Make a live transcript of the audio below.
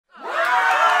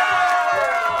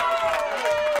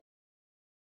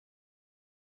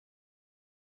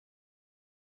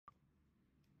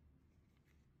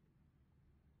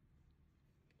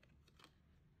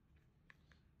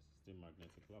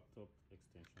laptop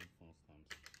extension phone stand,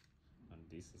 and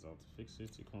this is how to fix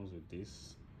it. It comes with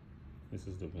this. This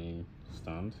is the main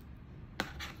stand.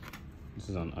 This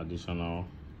is an additional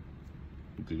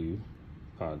glue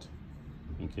pad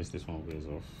in case this one wears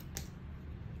off.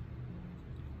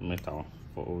 Metal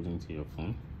for holding to your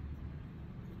phone,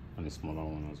 and a smaller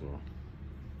one as well.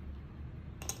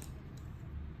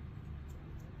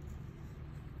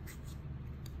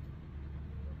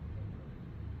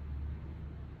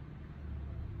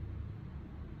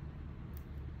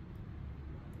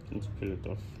 Need to peel it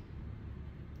off.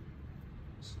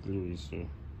 It's gluey, so you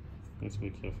need to be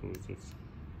careful with it.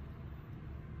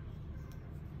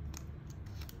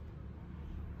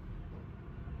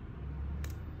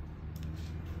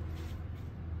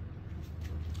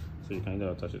 So you can either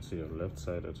attach it to your left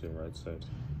side or to your right side.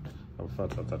 I prefer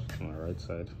to attach it to my right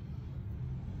side.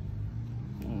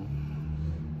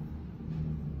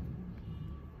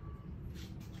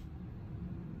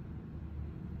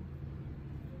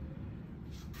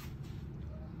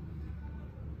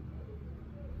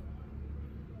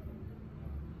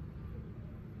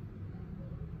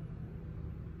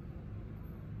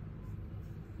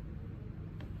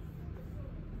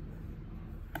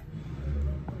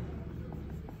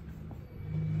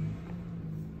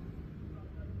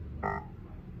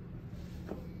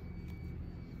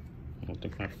 I'll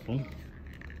take my phone.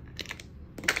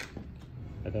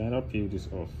 I can either peel this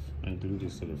off and glue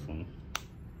this to the phone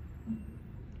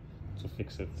to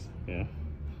fix it, yeah.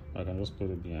 I can just put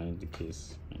it behind the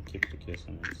case and keep the case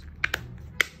on it.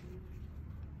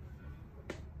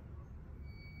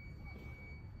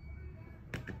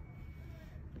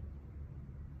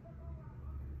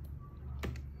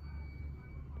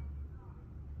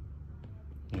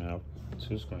 I have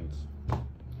two screens,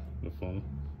 the phone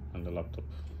and the laptop.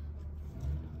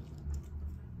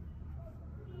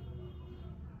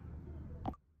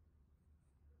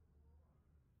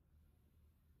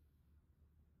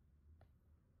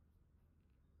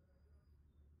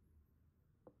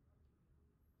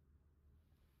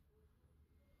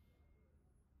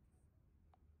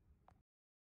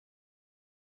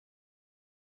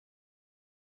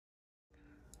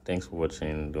 Thanks for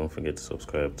watching. Don't forget to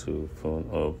subscribe to Phone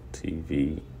Up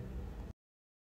TV.